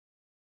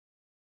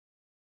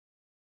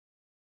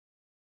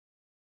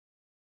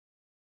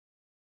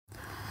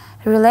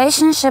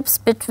Relationships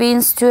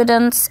between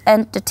students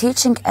and the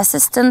teaching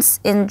assistants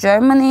in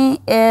Germany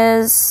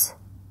is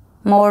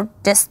more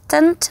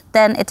distant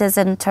than it is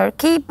in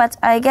Turkey, but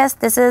I guess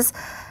this is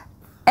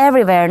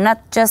everywhere,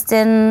 not just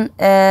in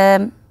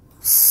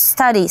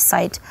study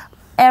side.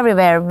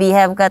 Everywhere we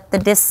have got the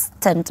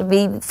distant.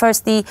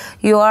 Firstly,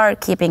 you are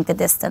keeping the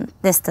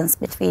distance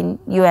between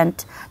you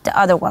and the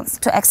other ones.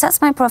 To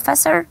access my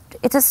professor,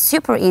 it is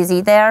super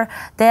easy. They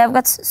have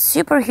got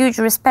super huge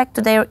respect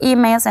to their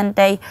emails, and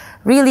they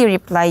really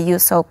reply you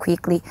so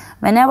quickly.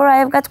 Whenever I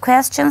have got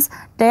questions,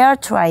 they are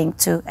trying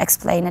to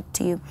explain it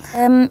to you.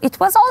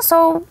 It was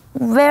also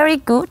very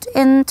good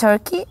in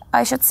Turkey,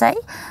 I should say,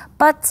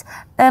 but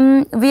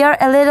we are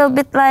a little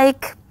bit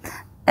like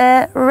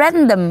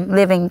random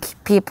living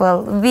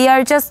people. We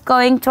are just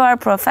going to our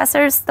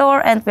professor's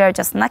door and we are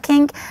just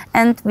knocking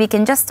and we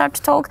can just start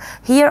to talk.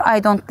 Here I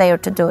don't dare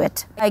to do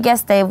it. I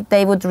guess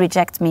they would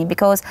reject me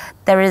because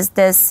there is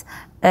this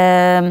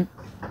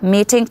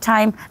meeting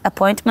time,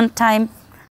 appointment time,